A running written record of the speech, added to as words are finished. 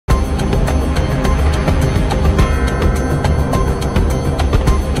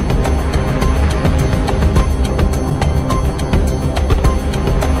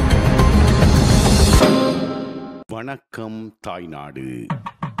வணக்கம் தாய்நாடு.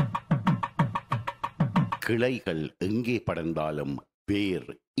 கிளைகள் எங்கே படர்ந்தாலும் வேர்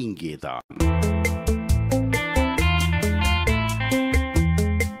இங்கேதான்.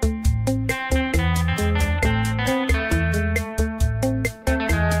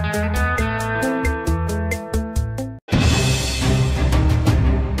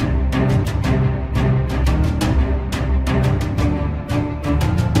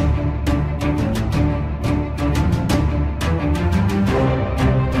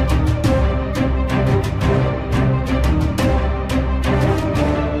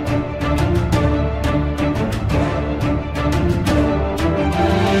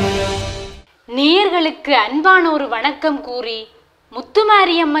 நேயர்களுக்கு அன்பான ஒரு வணக்கம் கூறி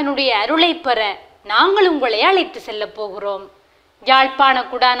முத்துமாரியம்மனுடைய அருளை பெற நாங்கள் உங்களை அழைத்து செல்ல போகிறோம். யாழ்ப்பாண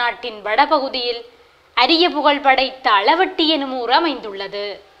குடாநாட்டின் வடபகுதியில் அரிய புகழ் படைத்த அளவட்டி எனும் ஊர் அமைந்துள்ளது.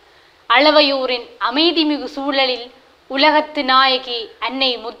 அளவையூரின் அமைதிமிகு சூழலில் உலகத்து நாயகி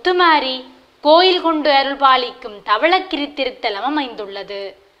அன்னை முத்துமாரி கோயில் கொண்டு அருள் பாலிக்கும் தவளக்கிரி திருத்தலம் அமைந்துள்ளது.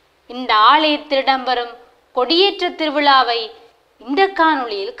 இந்த ஆலயத்தில் இடம்பெறும் கொடியேற்ற திருவிழாவை இந்த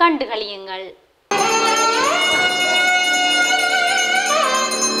காணொளியில் கண்டு களியுங்கள்.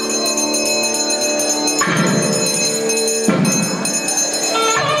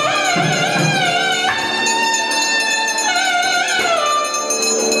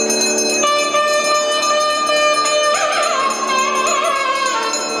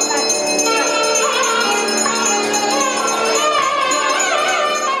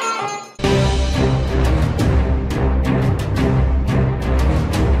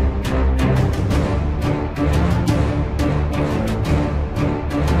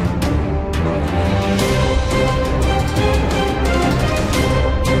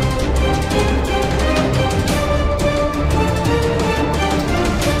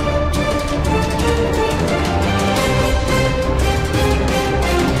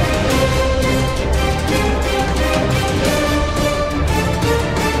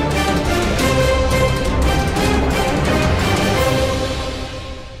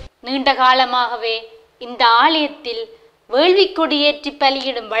 நீண்ட காலமாகவே இந்த ஆலயத்தில் வேள்விக் கொடியேற்றி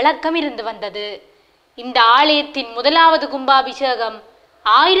பலியிடும் வழக்கம் இருந்து வந்தது. இந்த ஆலயத்தின் முதலாவது கும்பாபிஷேகம்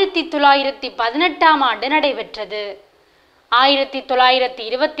 1918ஆம் ஆண்டு நடைபெற்றது.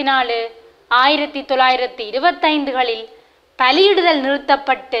 1924, 1925களில் பலியிடுதல்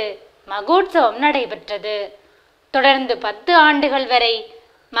நிறுத்தப்பட்டு மகோற்சவம் நடைபெற்றது. தொடர்ந்து 10 ஆண்டுகள் வரை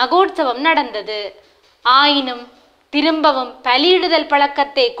மகோற்சவம் நடந்தது. ஆயினும் திரும்பவும் பலியிடுதல்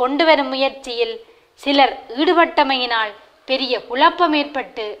பழக்கத்தை கொண்டு வரும் முயற்சியில் சிலர் ஈடுபட்டமையினால் பெரிய குழப்பம்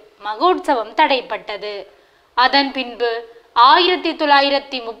ஏற்பட்டு மகோற்சவம் தடைப்பட்டது. அதன் பின்பு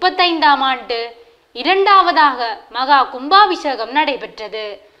 1935ஆம் ஆண்டு இரண்டாவதாக மகா கும்பாபிஷேகம் நடைபெற்றது.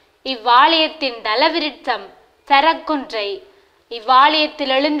 இவ்வாலயத்தின் தலவிருட்சம் சரக்குன்றை.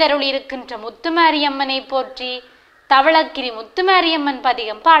 இவ்வாலயத்தில் எழுந்தருள் இருக்கின்ற முத்துமாரியம்மனை போற்றி தவளக்கிரி முத்துமாரியம்மன்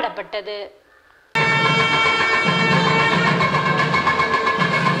பதிகம் பாடப்பட்டது.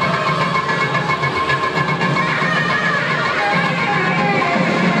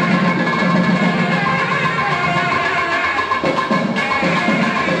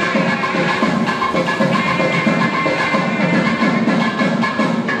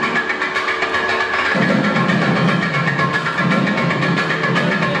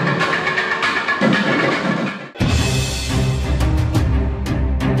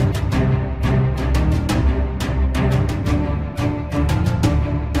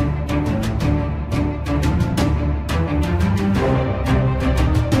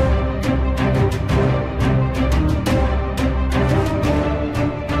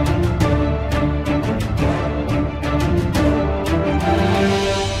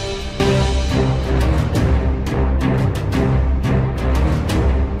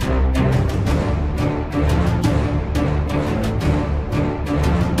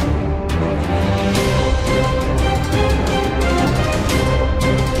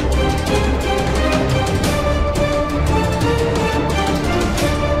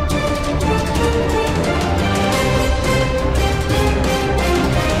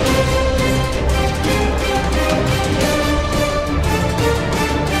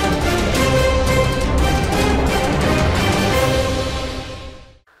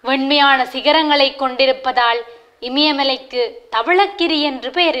 வெண்மையான சிகரங்களை கொண்டிருப்பதால் இமயமலைக்கு தவளக்கிரி என்று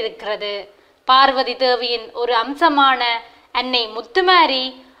பெயர் இருக்கிறது. பார்வதி தேவியின் ஒரு அம்சமான அன்னை முத்துமாரி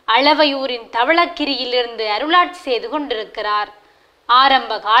அளவையூரின் தவளக்கிரியிலிருந்து அருளாட்சி செய்து கொண்டிருக்கிறார்.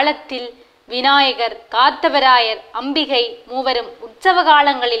 ஆரம்ப காலத்தில் விநாயகர், காத்தவராயர், அம்பிகை மூவரும் உற்சவ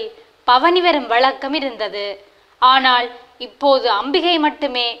காலங்களில் பவனி வரும் வழக்கம் இருந்தது. ஆனால் இப்போது அம்பிகை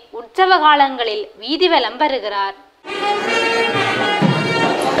மட்டுமே உற்சவ காலங்களில் வீதிவலம் வருகிறார்.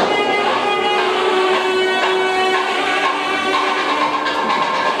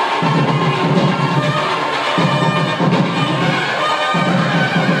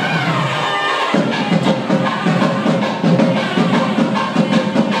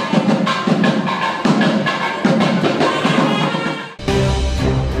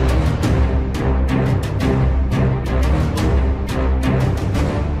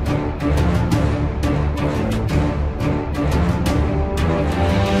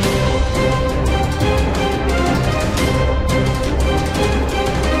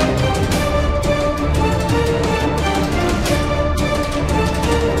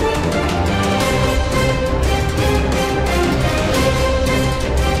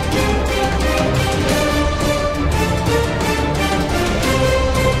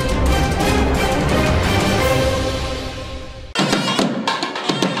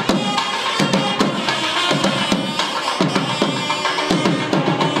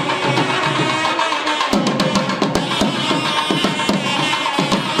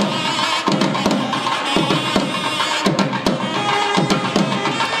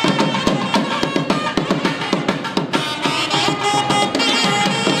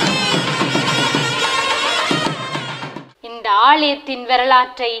 ஆலயத்தின்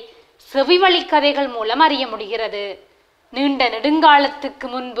வரலாற்றை செவிவழி கதைகள் மூலம் அறிய முடிகிறது. நீண்ட நெடுங்காலத்துக்கு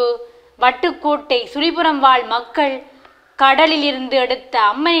முன்பு வட்டுக்கோட்டை சுழிபுரம் வாழ் மக்கள் கடலில் இருந்து எடுத்த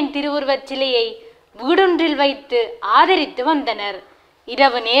அம்மனின் திருவுருவச் சிலையை வீடொன்றில் வைத்து ஆதரித்து வந்தனர்.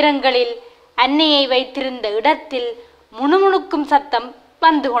 இரவு நேரங்களில் அன்னையை வைத்திருந்த இடத்தில் முணுமுணுக்கும் சத்தம்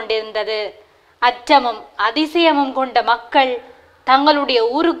வந்து கொண்டிருந்தது. அச்சமும் அதிசயமும் கொண்ட மக்கள் தங்களுடைய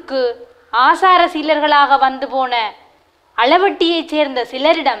ஊருக்கு ஆசார சீலர்களாக வந்து போன அளவட்டியைச் சேர்ந்த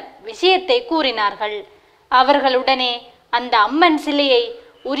சிலரிடம் விஷயத்தை கூறினார்கள். அவர்களுடனே அந்த அம்மன் சிலையை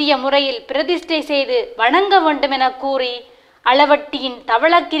உரிய முறையில் பிரதிஷ்டை செய்து வணங்க வேண்டும் என கூறி அளவட்டியின்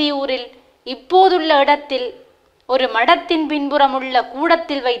தவளக்கிரி ஊரில் இப்போதுள்ள இடத்தில் ஒரு மடத்தின் பின்புறம் உள்ள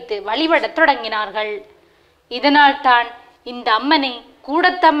கூடத்தில் வைத்து வழிபடத் தொடங்கினார்கள். இதனால் தான் இந்த அம்மனை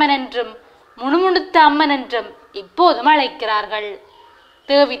கூடத்தம்மன் என்றும் முணுமுணுத்த அம்மன் என்றும் இப்போதும் அழைக்கிறார்கள்.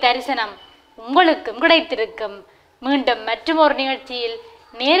 தேவி தரிசனம் உங்களுக்கும் கிடைத்திருக்கும். மீண்டும் மற்றொரு நிகழ்ச்சியில்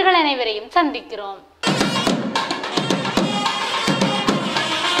நேர்கள் அனைவரையும் சந்திக்கிறோம்.